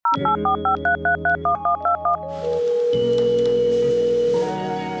And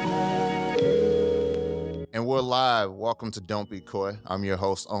we're live. Welcome to Don't Be Coy. I'm your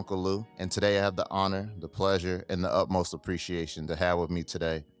host, Uncle Lou, and today I have the honor, the pleasure, and the utmost appreciation to have with me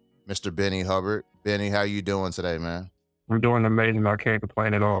today, Mr. Benny Hubbard. Benny, how you doing today, man? I'm doing amazing. I can't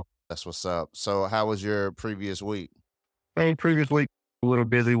complain at all. That's what's up. So how was your previous week? Previous week, a little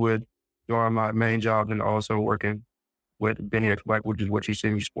busy with doing my main job and also working with Benny X Black, which is what you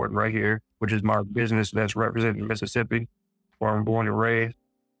see me sporting right here, which is my business that's represented in Mississippi, where I'm born and raised.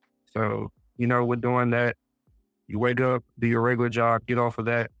 So, with doing that, you wake up, do your regular job, get off of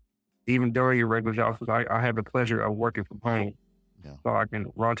that. Even during your regular job, I have the pleasure of working from home. Yeah. So I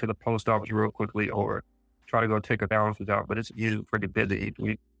can run to the post office real quickly or try to go take a balances out, but it's usually pretty busy each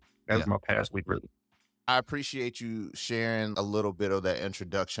week. That's my past week, really. I appreciate you sharing a little bit of that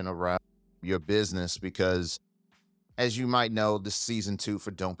introduction around your business because, as you might know, this season 2 for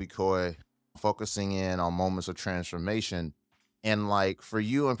Don't Be Coy, focusing in on moments of transformation. And for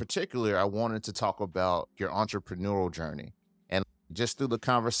you in particular, I wanted to talk about your entrepreneurial journey. And just through the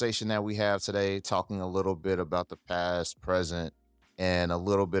conversation that we have today, talking a little bit about the past, present, and a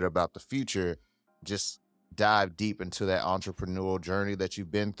little bit about the future, just dive deep into that entrepreneurial journey that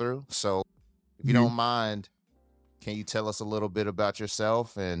you've been through. So if you don't mind, can you tell us a little bit about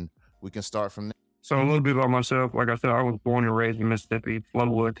yourself and we can start from there? So a little bit about myself. Like I said, I was born and raised in Mississippi,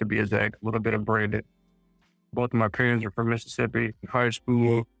 Floodwood to be exact, a little bit of Brandon. Both of my parents are from Mississippi. In high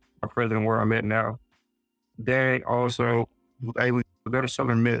school, my president where I'm at now. Dad also was able to go to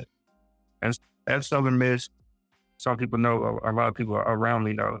Southern Miss. And at Southern Miss, some people know, a lot of people around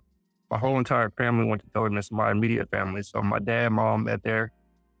me know, my whole entire family went to Southern Miss, my immediate family. So my dad, mom met there.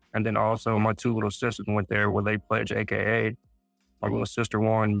 And then also my 2 little sisters went there where they pledged AKA. My little sister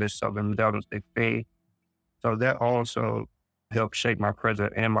won Miss Southern 2016. So that also helped shape my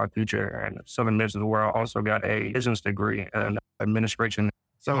present and my future. And Southern Miss is where I also got a business degree in administration.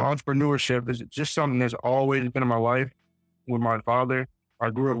 So entrepreneurship is just something that's always been in my life. With my father, I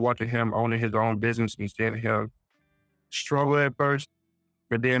grew up watching him owning his own business and seeing him struggle at first,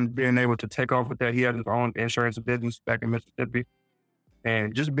 but then being able to take off with that. He had his own insurance business back in Mississippi.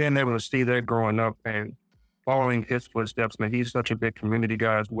 And just being able to see that growing up and following his footsteps, and he's such a big community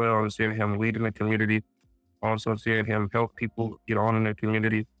guy as well, and seeing him lead in the community, also seeing him help people get on in the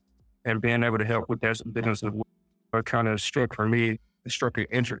community, and being able to help with that business is what kind of struck an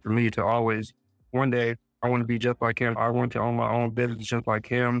interest for me to always, one day, I want to be just like him. I want to own my own business just like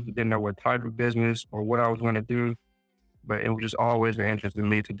him. Didn't know what type of business or what I was going to do, but it was just always an interest in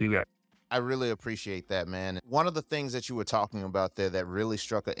me to do that. I really appreciate that, man. One of the things that you were talking about there that really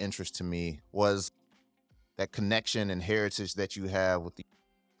struck an interest to me was that connection and heritage that you have with the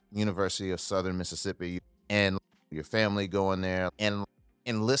University of Southern Mississippi and your family going there. And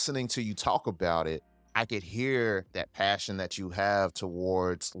in listening to you talk about it, I could hear that passion that you have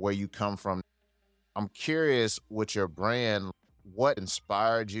towards where you come from. I'm curious with your brand, what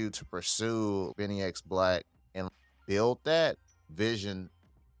inspired you to pursue Benny X Black and build that vision?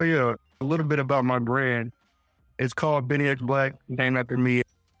 So yeah, a little bit about my brand. It's called Benny X Black, named after me.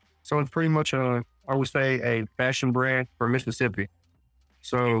 So it's pretty much I would say a fashion brand for Mississippi.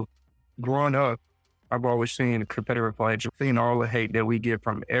 So growing up, I've always seen the Confederate flag, seen all the hate that we get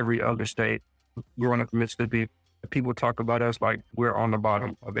from every other state. Growing up in Mississippi, people talk about us like we're on the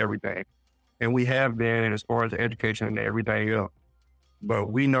bottom of everything. And we have been as far as education and everything else.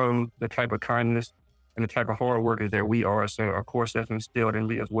 But we know the type of kindness and the type of hard workers that we are. So of course that's instilled in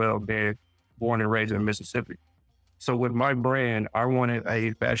me as well, being born and raised in Mississippi. So with my brand, I wanted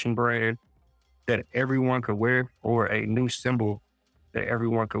a fashion brand that everyone could wear, or a new symbol that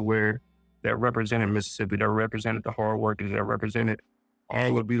everyone could wear that represented Mississippi, that represented the hard workers, that represented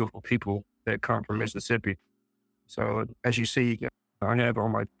all the beautiful people that come from Mississippi. So as you see, I have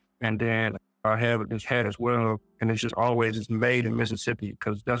on my bandana, I have this hat as well, and it's just always it's made in Mississippi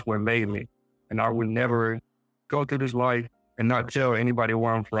because that's what made me. And I would never go through this life and not tell anybody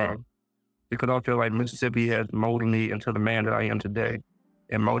where I'm from, because I feel like Mississippi has molded me into the man that I am today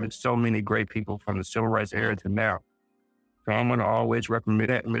and molded so many great people from the civil rights era to now. So I'm going to always recommend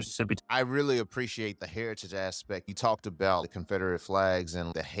that Mississippi. I really appreciate the heritage aspect. You talked about the Confederate flags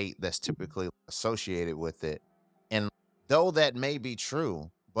and the hate that's typically associated with it. And though that may be true,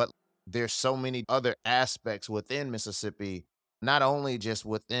 but there's so many other aspects within Mississippi, not only just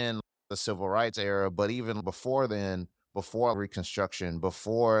within the civil rights era, but even before then, before Reconstruction,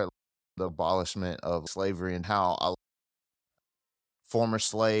 before the abolishment of slavery, and how former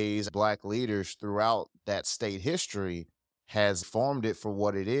slaves, Black leaders throughout that state history has formed it for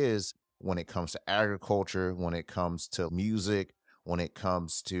what it is when it comes to agriculture, when it comes to music, when it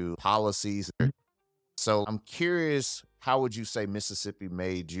comes to policies. So I'm curious, how would you say Mississippi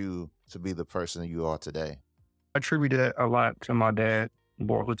made you to be the person you are today? I attribute that a lot to my dad,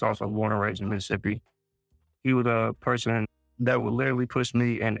 who's also born and raised in Mississippi. He was a person that would literally push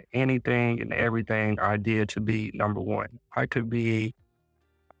me in anything and everything I did to be number one. I could be,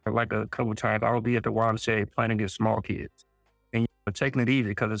 like a couple of times, I would be at the YMCA playing against small kids and taking it easy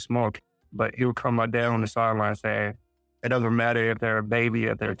because it's small kids. But he would come my dad on the sideline saying, it doesn't matter if they're a baby,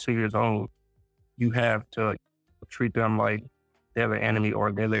 if they're 2 years old, you have to treat them like they're an enemy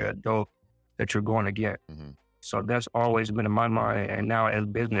or they're the adult that you're going to get. Hmm. So that's always been in my mind. And now as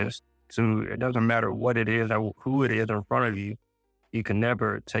business, so it doesn't matter what it is or who it is in front of you, you can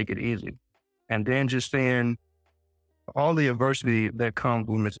never take it easy. And then just seeing all the adversity that comes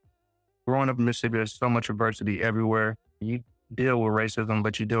with Mississippi. Growing up in Mississippi, there's so much adversity everywhere. You deal with racism,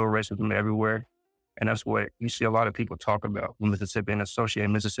 but you deal with racism everywhere. And that's what you see a lot of people talk about with Mississippi and associate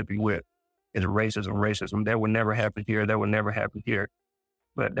Mississippi with is racism, racism. That would never happen here. That would never happen here.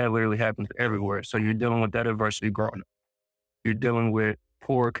 But that literally happens everywhere. So you're dealing with that adversity growing up. You're dealing with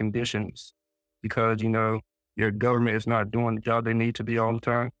poor conditions because, your government is not doing the job they need to be all the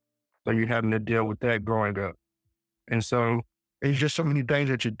time. So you're having to deal with that growing up. And so it's just so many things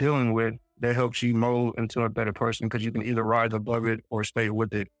that you're dealing with that helps you mold into a better person because you can either rise above it or stay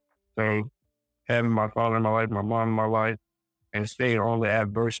with it. So having my father in my life, my mom in my life, and staying on the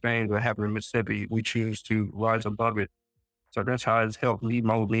adverse things that happen in Mississippi, we choose to rise above it. So that's how it's helped me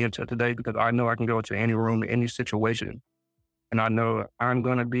mold me into today because I know I can go to any room, any situation, and I know I'm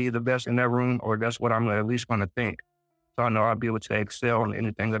going to be the best in that room, or that's what I'm at least going to think. So I know I'll be able to excel in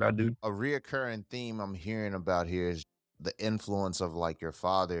anything that I do. A reoccurring theme I'm hearing about here is the influence of like your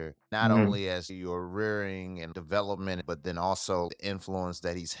father, not Mhm. only as your rearing and development, but then also the influence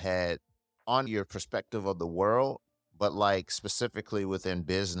that he's had on your perspective of the world, but like specifically within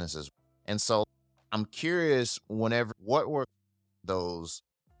businesses. And so I'm curious, what were those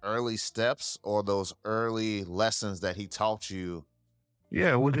early steps or those early lessons that he taught you?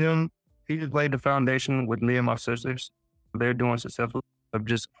 Yeah, with him, he just laid the foundation with me and my sisters. They're doing successful of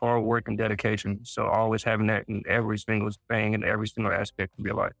just hard work and dedication. So always having that in every single thing and every single aspect of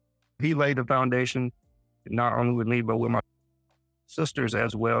your life. He laid the foundation, not only with me, but with my sisters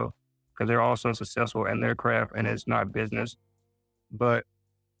as well, because they're also successful in their craft and it's not business. But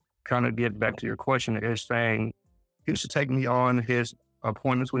kind of get back to your question is saying he used to take me on his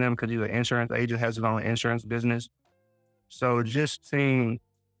appointments with him because he's an insurance agent, has his own insurance business. So just seeing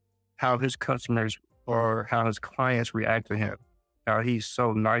how his customers or how his clients react to him, how he's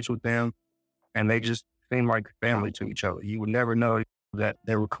so nice with them and they just seem like family to each other. You would never know that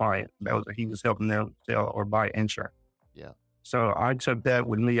they were clients. He was helping them sell or buy insurance. Yeah. So I took that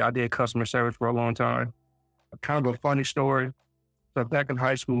with me. I did customer service for a long time. Kind of a funny story. So back in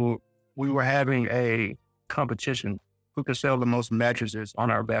high school, we were having a competition who could sell the most mattresses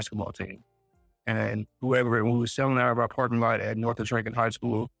on our basketball team. And we were selling out of our parking lot at North Lincoln High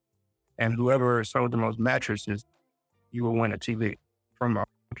School, and whoever sold the most mattresses, you will win a TV from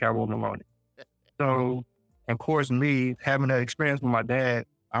Cowboy Maloney. So, of course, me having that experience with my dad,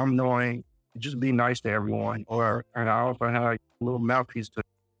 I'm knowing just be nice to everyone. And I also had a little mouthpiece to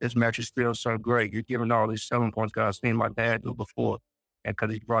this mattress feels so great. You're giving all these selling points because I've seen my dad do before. And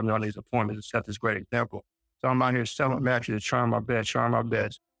because he brought me on these appointments to set this great example. So I'm out here selling mattresses, trying my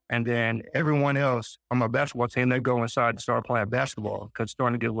best. And then everyone else on my basketball team, they go inside to start playing basketball because it's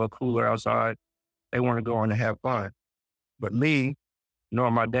starting to get a little cooler outside. They want to go in and have fun. But me,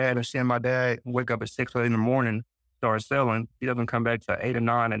 knowing my dad and seeing my dad wake up at 6 in the morning, start selling, he doesn't come back to 8 or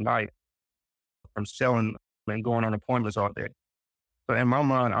 9 at night from selling and going on appointments all day. So in my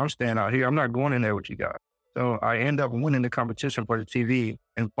mind, I'm staying out here. I'm not going in there with you guys. So I end up winning the competition for the TV.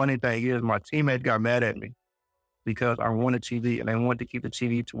 And funny thing is, my teammates got mad at me because I won a TV and they wanted to keep the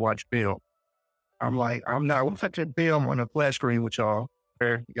TV to watch film. I'm like, I'm not watching film on a flat screen with y'all.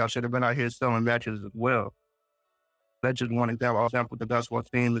 Y'all should have been out here selling matches as well. That's just one example. The basketball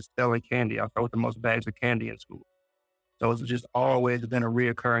team is selling candy. I sold the most bags of candy in school. So it's just always been a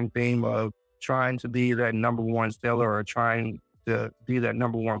reoccurring theme of trying to be that number one seller or trying to be that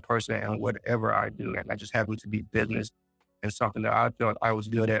number one person in whatever I do. And I just happen to be business and something that I felt I was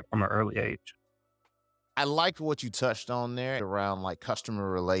good at from an early age. I liked what you touched on there around like customer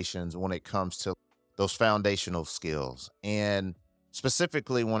relations when it comes to those foundational skills. And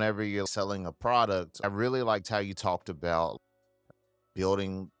specifically, whenever you're selling a product, I really liked how you talked about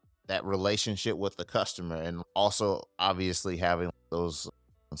building that relationship with the customer and also obviously having those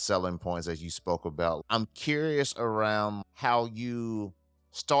selling points as you spoke about. I'm curious around how you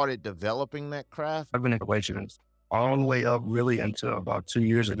started developing that craft. I've been in relations all the way up really until about 2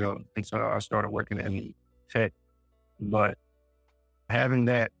 years ago. Until I started working in tech. But having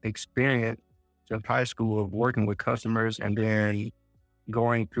that experience of high school of working with customers and then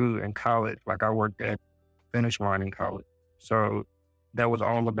going through in college, like I worked at Finish Line in college. So that was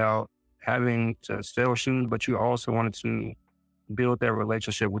all about having to sell shoes, but you also wanted to build that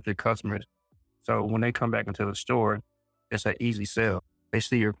relationship with your customers. So when they come back into the store, it's an easy sell. They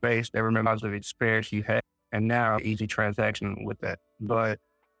see your face, they remember the experience you had, and now easy transaction with that. But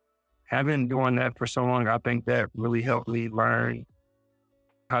having doing that for so long, I think that really helped me learn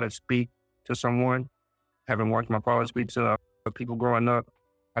how to speak to someone. Having watched my father speak to people growing up,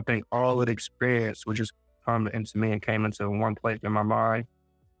 I think all of the experience would just come into me and came into one place in my mind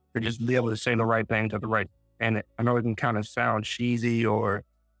to just be able to say the right thing to the right. And I know it can kind of sound cheesy or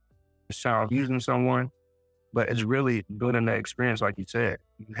sound using someone, but it's really building that experience. Like you said,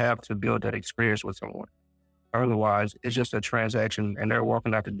 you have to build that experience with someone. Otherwise, it's just a transaction and they're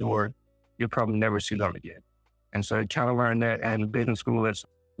walking out the door. You'll probably never see them again. And so kind of learn that. And business school,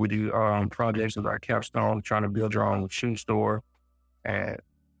 we do projects with our capstone, trying to build your own shoe store. And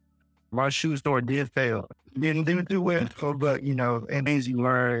my shoe store did fail. Didn't do well, but it means you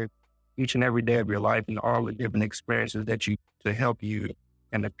learn each and every day of your life and all the different experiences that to help you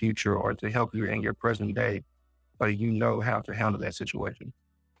in the future or to help you in your present day, so you know how to handle that situation.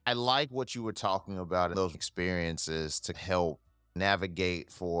 I like what you were talking about, those experiences to help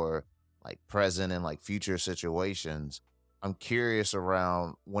navigate for like present and like future situations. I'm curious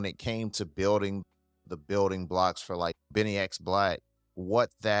around when it came to building the building blocks for like Benny X Black, what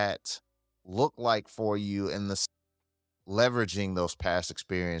that looked like for you in the leveraging those past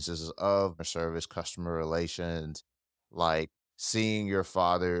experiences of service, customer relations, like seeing your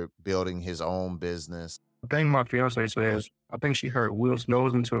father building his own business. I think my fiance says, I think she heard Will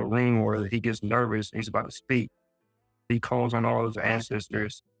goes into a ring where he gets nervous and he's about to speak. He calls on all his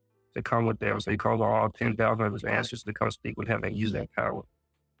ancestors to come with them. So he calls on all 10,000 of his ancestors to come speak with him and use that power.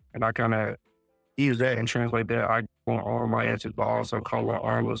 And I kind of use that and translate that. I want all my ancestors, but also call on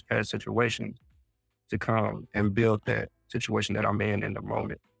all those past situations to come and build that situation that I'm in the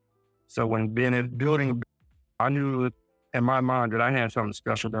moment. So when building, I knew in my mind that I had something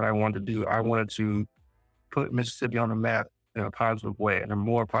special that I wanted to do. I wanted to put Mississippi on the map in a positive way, in a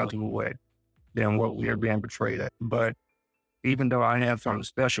more positive way than what we are being portrayed at. But even though I have something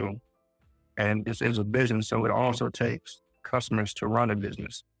special, and this is a business, so it also takes customers to run a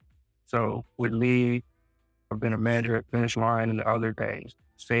business. So with me, I've been a manager at Finish Line and other things,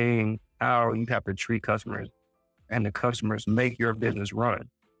 saying how you have to treat customers and the customers make your business run.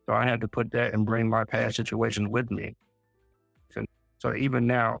 So I had to put that and bring my past situation with me. So even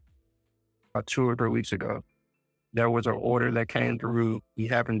now, about 2 or 3 weeks ago, there was an order that came through. We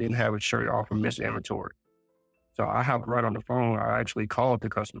didn't have a shirt off of missed inventory. So I hopped right on the phone. I actually called the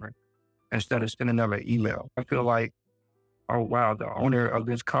customer instead of sending them an email. I feel like, oh wow, the owner of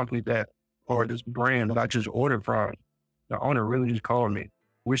this company or this brand that I just ordered from, the owner really just called me.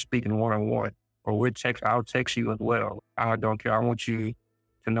 We're speaking one-on-one, or I'll text you as well. I don't care. I want you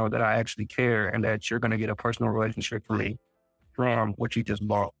to know that I actually care and that you're going to get a personal relationship from me from what you just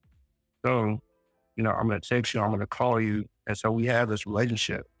bought. So, I'm going to text you, I'm going to call you. And so we have this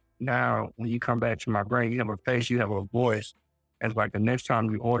relationship. Now, when you come back to my brain, you have a face, you have a voice. And it's like the next time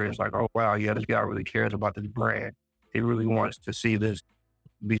you order, it's like, oh, wow, yeah, this guy really cares about this brand. He really wants to see this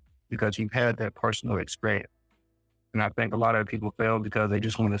because you've had that personal experience. And I think a lot of people fail because they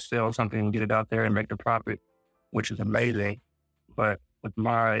just want to sell something and get it out there and make the profit, which is amazing. But with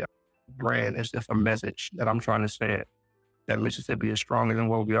my brand, it's just a message that I'm trying to say that Mississippi is stronger than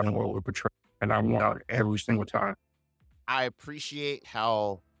what we are and what we're portraying. And I want out every single time. I appreciate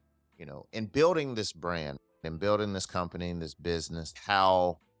how, in building this brand and building this company and this business,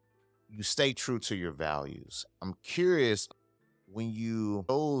 how you stay true to your values. I'm curious, when you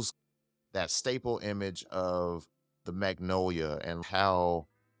chose that staple image of the magnolia and how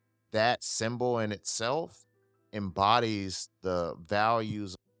that symbol in itself embodies the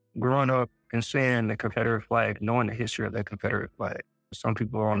values. Growing up and seeing the Confederate flag, knowing the history of that Confederate flag, some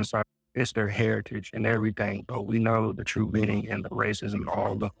people are on the side, it's their heritage and everything, but we know the true meaning and the racism and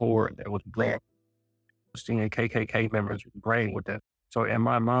all the horror that was brought. Seeing KKK members brain with that. So in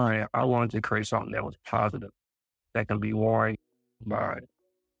my mind, I wanted to create something that was positive, that can be worn by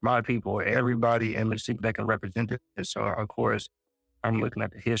my people, everybody in Mississippi that can represent it. And so, of course, I'm looking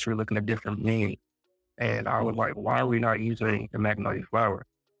at the history, looking at different meanings. And I was like, why are we not using the magnolia flower?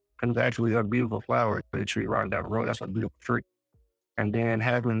 Because it's actually a beautiful flower, the tree right down the road. That's a beautiful tree. And then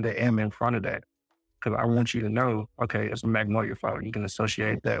having the M in front of that, because I want you to know, okay, it's a magnolia flower. You can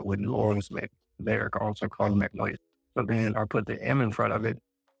associate that with New Orleans, there, also called Magnolia. So then I put the M in front of it.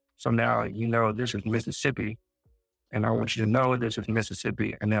 So now you know this is Mississippi, and I want you to know this is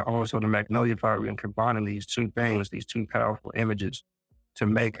Mississippi. And then also the Magnolia Flower, and combining these two things, these two powerful images, to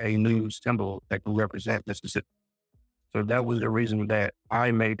make a new symbol that can represent Mississippi. So that was the reason that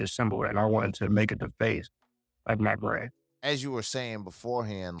I made the symbol, and I wanted to make it the face of my brand. As you were saying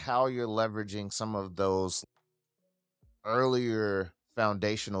beforehand, how you're leveraging some of those earlier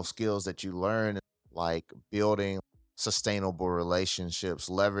foundational skills that you learned, like building sustainable relationships,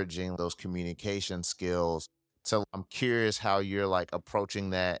 leveraging those communication skills. So I'm curious how you're like approaching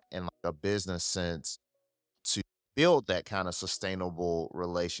that in like a business sense to build that kind of sustainable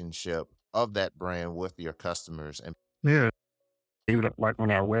relationship of that brand with your customers. And Yeah. Even like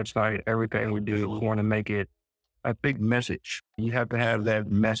on our website, everything we do, we want to make it a big message. You have to have that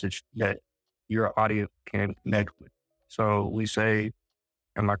message that your audience can connect with. So we say,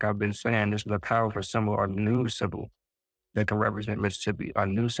 and like I've been saying, this is a powerful symbol or new symbol that can represent Mississippi, a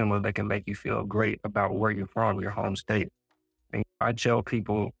new symbol that can make you feel great about where you're from, your home state. And I tell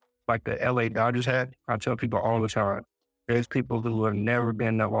people, like the LA Dodgers had, I tell people all the time, there's people who have never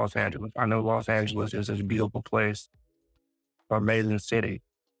been to Los Angeles. I know Los Angeles is this beautiful place, amazing city,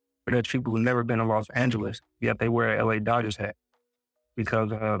 but there's people who've never been to Los Angeles, yet they wear a LA Dodgers hat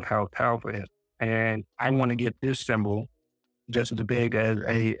because of how powerful it is. And I want to get this symbol just as big as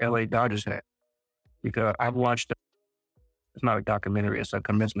a LA Dodgers hat because I've watched, it's not a documentary, it's a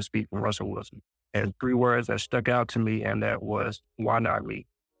commencement speech from Russell Wilson. And 3 words that stuck out to me, and that was, why not me?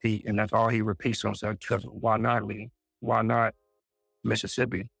 And that's all he repeats to himself, because why not me? Why not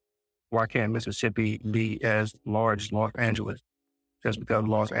Mississippi? Why can't Mississippi be as large as Los Angeles? Just because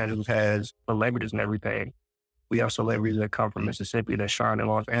Los Angeles has celebrities and everything, we have celebrities that come from Mississippi that shine in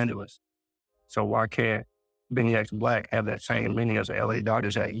Los Angeles. So why can't Benny X Black have that same meaning as a LA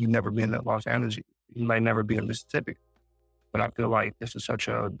Dodgers hat? You've never been to Los Angeles. You might never be in Mississippi. But I feel like this is such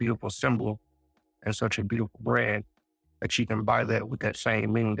a beautiful symbol and such a beautiful brand that you can buy that with that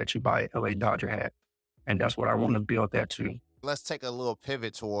same meaning that you buy an LA Dodger hat. And that's what I want to build that to. let's take a little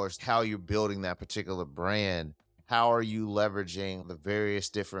pivot towards how you're building that particular brand. How are you leveraging the various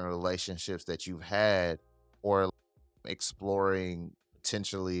different relationships that you've had, or exploring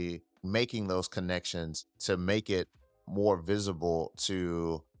potentially making those connections to make it more visible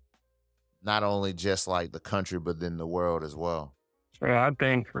to not only just like the country, but then the world as well? So I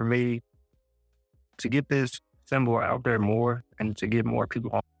think for me, to get this symbol out there more and to get more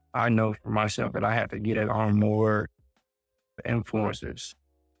people on, I know for myself that I have to get it on more influencers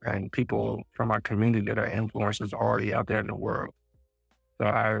and people from my community that are influencers already out there in the world. So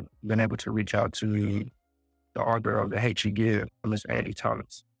I've been able to reach out to the author of The Hate You Give, Miss Annie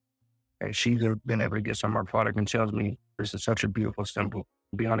Thomas. And she's been able to get some of our product and tells me this is such a beautiful symbol.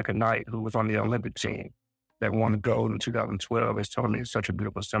 Bionica Knight, who was on the Olympic team that won gold in 2012, has told me it's such a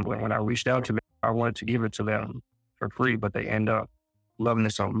beautiful symbol. And when I reached out to them, I wanted to give it to them for free, but they end up loving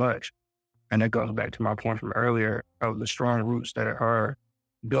it so much. And that goes back to my point from earlier of the strong roots that are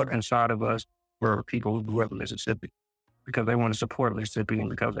built inside of us for people who grew up in Mississippi, because they want to support Mississippi and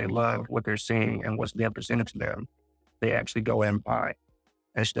because they love what they're seeing and what's being presented to them. They actually go and buy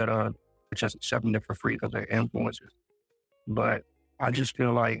instead of just accepting it for free because they're influencers. But I just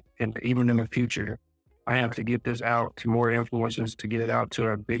feel like even in the future, I have to get this out to more influencers, to get it out to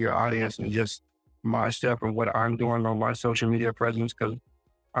a bigger audience, and just myself and what I'm doing on my social media presence, because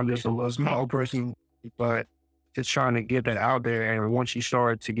I'm just a little small person, but just trying to get that out there. And once you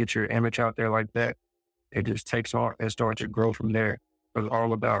start to get your image out there like that, it just takes off and starts to grow from there. It's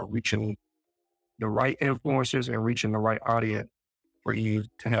all about reaching the right influencers and reaching the right audience for you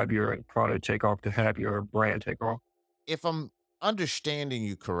to have your product take off, to have your brand take off. If I'm understanding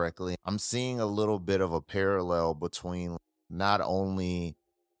you correctly, I'm seeing a little bit of a parallel between not only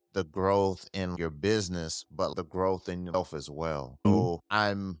the growth in your business, but the growth in yourself as well. So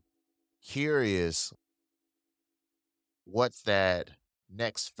I'm curious what that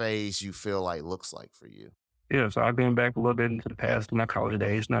next phase you feel like looks like for you. Yeah, so I've been back a little bit into the past, my college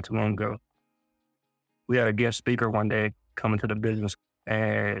days, not too long ago. We had a guest speaker one day coming to the business,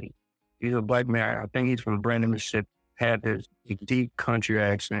 and he's a black man. I think he's from Brandon, Mississippi. Had this deep country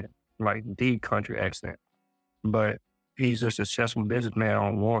accent, like deep country accent. But he's a successful businessman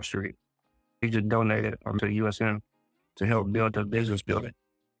on Wall Street. He just donated to USM to help build the business building.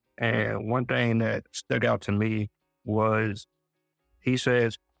 And one thing that stuck out to me was he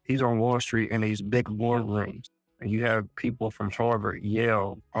says he's on Wall Street in these big boardrooms, and you have people from Harvard,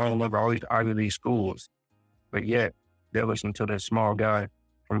 Yale, all over all these Ivy League schools, but yet they're listening to this small guy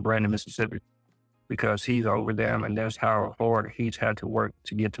from Brandon, Mississippi, because he's over them, and that's how hard he's had to work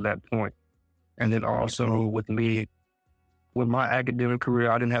to get to that point. And then also with me, with my academic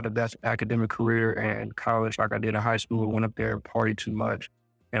career, I didn't have the best academic career in college like I did in high school. Went up there and partied too much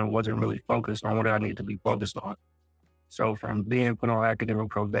and wasn't really focused on what I need to be focused on. So from being put on academic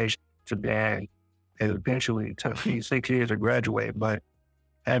probation to then it eventually took me 6 years to graduate, but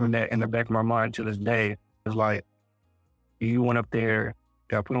having that in the back of my mind to this day is like, you went up there,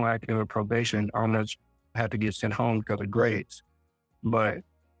 got put on academic probation, almost had to get sent home because of grades, but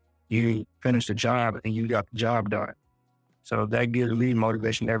you finished the job and you got the job done. So that gives me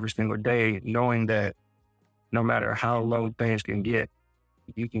motivation every single day, knowing that no matter how low things can get,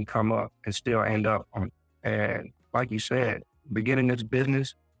 you can come up and still end up on. And like you said, beginning this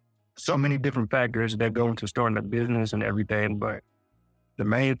business, so many different factors that go into starting a business and everything, but the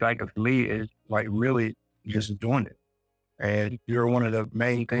main factor for me is like really just doing it. And you're one of the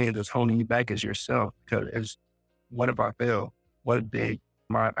main things that's holding you back is yourself, because it's, what if I fail? What if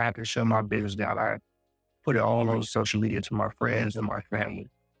I have to shut my business down? I put it all on social media to my friends and my family.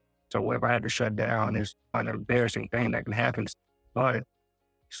 So what if I had to shut down? It's an embarrassing thing that can happen. But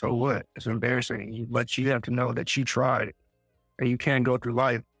so what? It's embarrassing. But you have to know that you tried. And you can't go through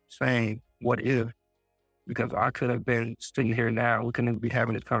life saying, what if? Because I could have been sitting here now. We couldn't be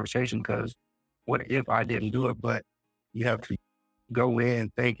having this conversation because what if I didn't do it? But you have to go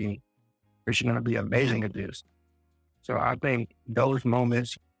in thinking that you're going to be amazing at this. So I think those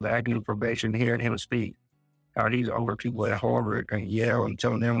moments, the academic probation, hearing him speak, how these older people at Harvard and Yale and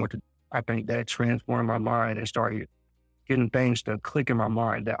telling them what to, I think that transformed my mind and started getting things to click in my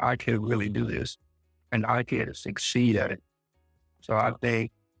mind that I could really do this and I could succeed at it. So I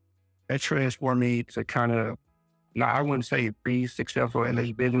think that transformed me to kind of, now I wouldn't say be successful in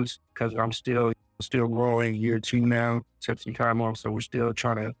this business because I'm still growing year 2 now, took some time off. So we're still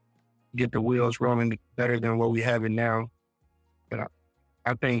trying to get the wheels rolling better than what we have it now. But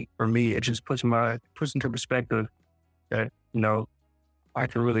I think for me, it just puts into perspective that, I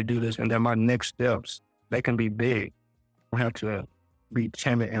can really do this. And then my next steps, they can be big. I don't have to be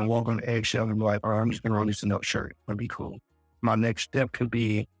timid and walk on the eggshell and be like, oh, I'm just going to release a note shirt. It'll be cool. My next step could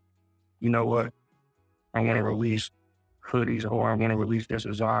be, you know what? I want to release hoodies, or I want to release this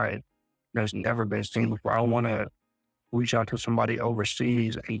design that's never been seen before. I want to reach out to somebody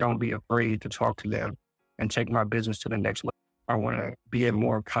overseas and don't be afraid to talk to them and take my business to the next level. I want to be at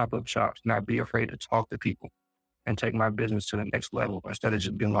more pop-up shops, not be afraid to talk to people and take my business to the next level instead of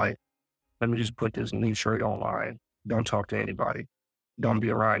just being like, let me just put this new shirt online. Don't talk to anybody. Don't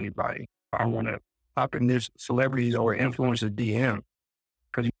be around anybody. I want to hop in this celebrities or influencers DM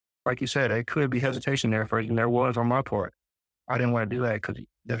because, like you said, it could be hesitation there first, and there was on my part. I didn't want to do that because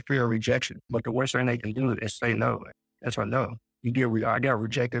the fear of rejection. But the worst thing they can do is say no. That's what no. I got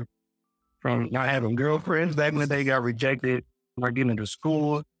rejected from not having girlfriends back when they got rejected, like getting into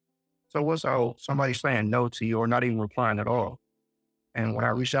school. So what's somebody saying no to you or not even replying at all? And when I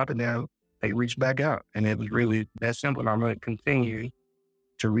reached out to them, they reached back out. And it was really that simple. And I'm going to continue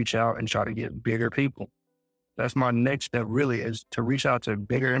to reach out and try to get bigger people. That's my next step really, is to reach out to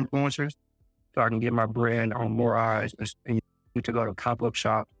bigger influencers so I can get my brand on more eyes and to go to pop-up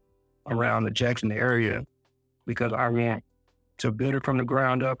shops around the Jackson area, because I want to build it from the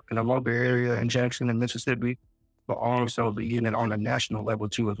ground up in the local area in Jackson and Mississippi, but also being it on a national level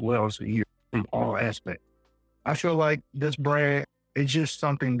too as well. So you're from all aspects. I feel like this brand is just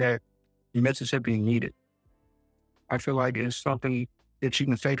something that Mississippi needed. I feel like it's something that you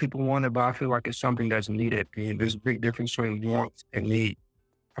can say people want it, but I feel like it's something that's needed. And there's a big difference between want and need.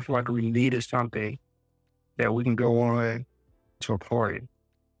 I feel like we needed something that we can go on to a party,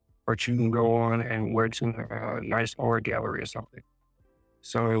 or you can go on and wear to a nice art gallery or something.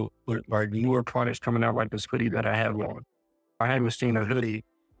 So with like newer products coming out, like this hoodie that I have on, I haven't seen a hoodie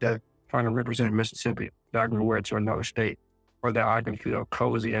that trying to represent Mississippi that I can wear to another state, or that I can feel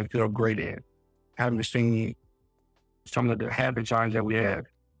cozy and feel great in. I haven't seen some of the hat designs that we have.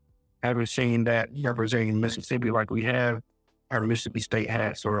 I haven't seen that representing Mississippi like we have our Mississippi State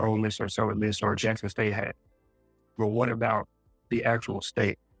hats, or Ole Miss or Southern Miss or Jackson State hat. But what about the actual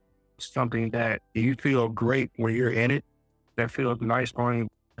state? Something that you feel great when you're in it, that feels nice on you,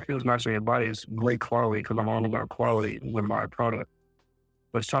 feels nice on your body. It's great quality, because I'm all about quality with my product.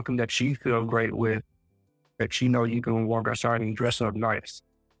 But something that you feel great with, that you can walk outside and dress up nice,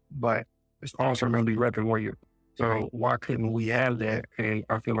 but it's also going to be repping where you're. So why couldn't we have that? And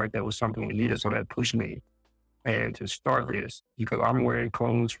I feel like that was something we needed, so that pushed me and to start this, because I'm wearing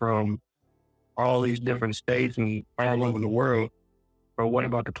clothes from all these different states and all over the world. But what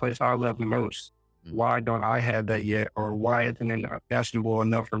about the place I love the most? Why don't I have that yet? Or why isn't it fashionable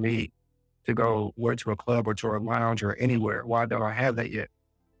enough for me to go wear to a club or to a lounge or anywhere? Why don't I have that yet?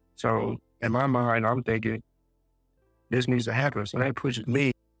 So in my mind, I'm thinking this needs to happen. So that pushes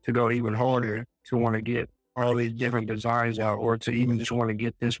me to go even harder to want to get all these different designs out, or to even just want to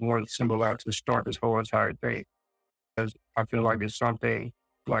get this one symbol out to start this whole entire thing. Because I feel like it's something,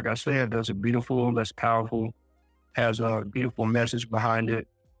 like I said, that's beautiful, that's powerful, has a beautiful message behind it,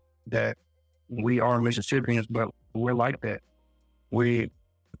 that we are Mississippians, but we're like that. We,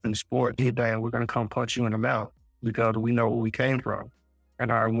 in sport, did that, and we're going to come punch you in the mouth because we know where we came from.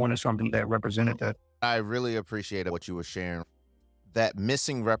 And I wanted something that represented that. I really appreciated what you were sharing. That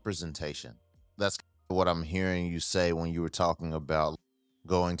missing representation. That's what I'm hearing you say when you were talking about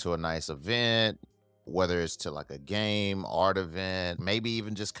going to a nice event, whether it's to like a game, art event, maybe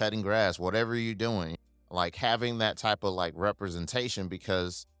even just cutting grass, whatever you're doing, like having that type of like representation,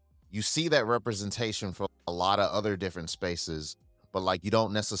 because you see that representation for a lot of other different spaces, but like you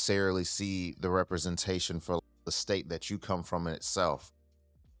don't necessarily see the representation for the state that you come from in itself.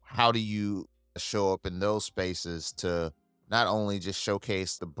 How do you show up in those spaces to not only just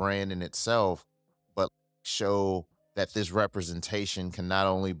showcase the brand in itself, but show that this representation can not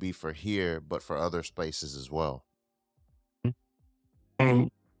only be for here, but for other spaces as well?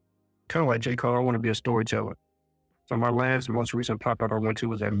 And kind of like J. Cole, I want to be a storyteller. So my most recent pop-up I went to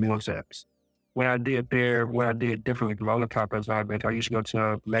was at Millsaps. When I did there, what I did differently from other pop-ups I've been to, I used to go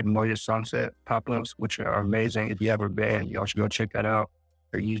to Magnolia Sunset pop-ups, which are amazing. If you have a band, y'all should go check that out.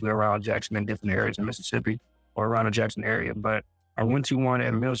 They're usually around Jackson and different areas in Mississippi, or around the Jackson area. But I went to one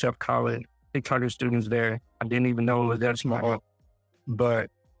at Millsap College, 600 students there. I didn't even know it was that small. But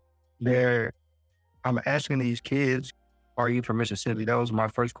there, I'm asking these kids, are you from Mississippi? That was my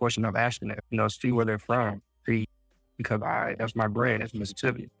first question I'm asking them, see where they're from. See, because that's my brand, it's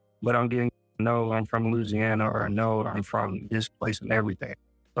Mississippi. But I'm getting, no, I'm from Louisiana, or no, I'm from this place and everything.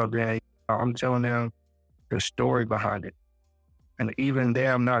 So then I'm telling them the story behind it. And even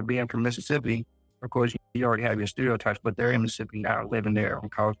them not being from Mississippi, of course, you already have your stereotypes, but they're in Mississippi now, living there on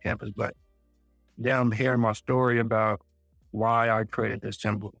college campus. But them hearing my story about why I created this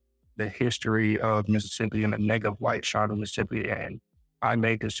symbol, the history of Mississippi and the negative light shine on Mississippi, and I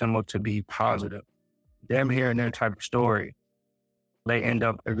made this symbol to be positive. Them hearing their type of story, they end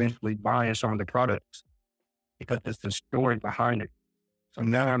up eventually buying some of the products because it's the story behind it. So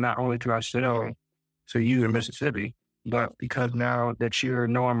now not only do I sell to you in Mississippi, but because now that you're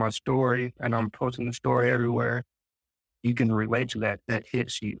knowing my story and I'm posting the story everywhere, you can relate to that. That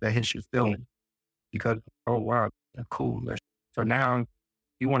hits your feeling because, oh, wow, that's cool. So now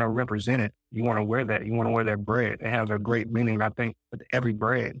you want to represent it. You want to wear that. You want to wear that bread. It has a great meaning. I think with every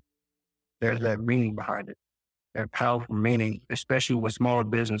bread, there's that meaning behind it, that powerful meaning, especially with small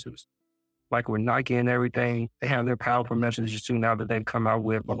businesses. Like with Nike and everything, they have their powerful messages too now that they've come out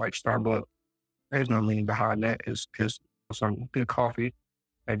with, but like Starbucks, there's no meaning behind that. It's just some good coffee.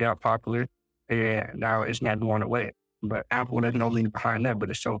 They got popular, and now it's not going away. But Apple, there's no meaning behind that, but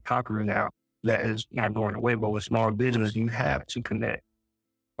it's so popular now that it's not going away. But with small business, you have to connect.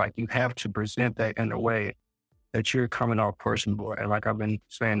 Like you have to present that in a way that you're coming off personable. And like I've been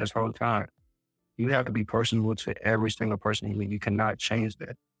saying this whole time, you have to be personable to every single person. You cannot change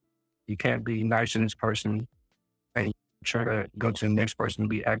that. You can't be nice to this person and try to go to the next person and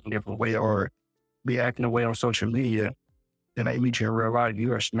be acting a different way, or be acting a way on social media. Then they meet you in real life,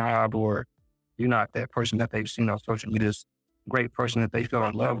 you're a snob, or you're not that person that they've seen on social media, this great person that they fell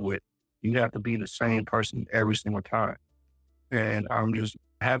in love with. You have to be the same person every single time. And I'm just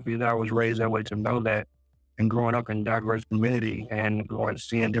happy that I was raised that way, to know that, and growing up in a diverse community and going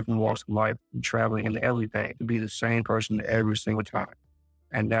seeing different walks of life and traveling into everything, to be the same person every single time.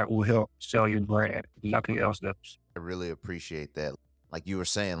 And that will help sell your brand. Nothing else does. I really appreciate that. Like you were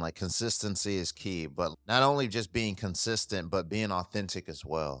saying, like consistency is key, but not only just being consistent, but being authentic as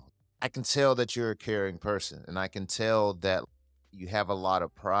well. I can tell that you're a caring person, and I can tell that you have a lot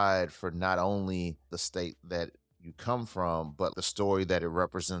of pride for not only the state that you come from, but the story that it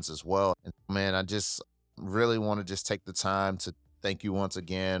represents as well. And man, I just really want to just take the time to thank you once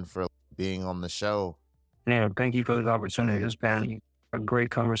again for being on the show. Yeah, thank you for this opportunity. It's been a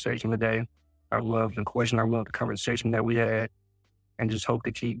great conversation today. I love the question. I love the conversation that we had, and just hope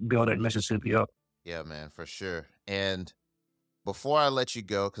to keep building Mississippi up. Yeah, man, for sure. And before I let you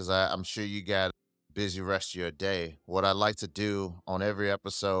go, because I'm sure you got a busy rest of your day, what I like to do on every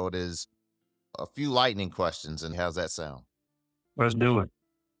episode is a few lightning questions. And how's that sound? Let's do it.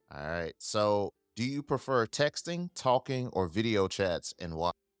 All right. So do you prefer texting, talking, or video chats, and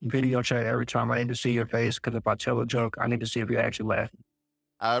why? Video chat every time. I need to see your face, because if I tell a joke, I need to see if you're actually laughing.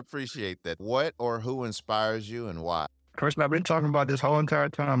 I appreciate that. What or who inspires you and why? Person, I've been talking about this whole entire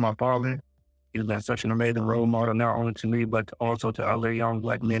time, my father. He's been such an amazing role model, not only to me, but also to other young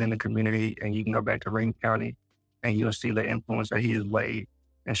Black men in the community. And you can go back to Ring County and you'll see the influence that he has laid.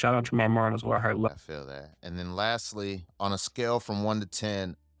 And shout out to my mom as well. I feel that. And then lastly, on a scale from 1 to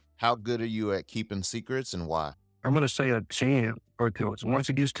 10, how good are you at keeping secrets and why? I'm going to say a 10 because once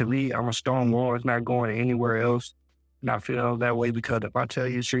it gets to me, I'm a stone wall. It's not going anywhere else. And I feel that way because if I tell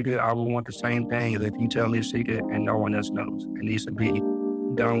you a secret, I will want the same thing as if you tell me a secret and no one else knows. It needs to be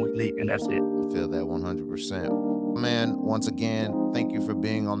done with me, and that's it. I feel that 100%. Man, once again, thank you for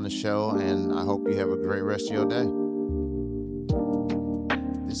being on the show, and I hope you have a great rest of your day.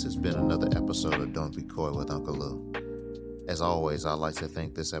 This has been another episode of Don't Be Coy with Uncle Lou. As always, I'd like to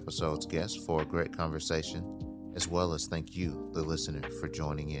thank this episode's guest for a great conversation, as well as thank you, the listener, for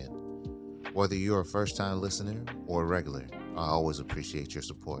joining in. Whether you're a first-time listener or a regular, I always appreciate your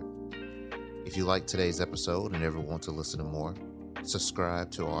support. If you like today's episode and ever want to listen to more,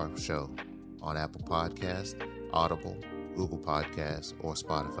 subscribe to our show on Apple Podcasts, Audible, Google Podcasts, or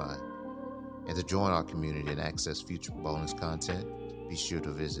Spotify. And to join our community and access future bonus content, be sure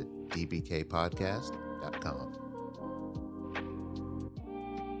to visit dbkpodcast.com.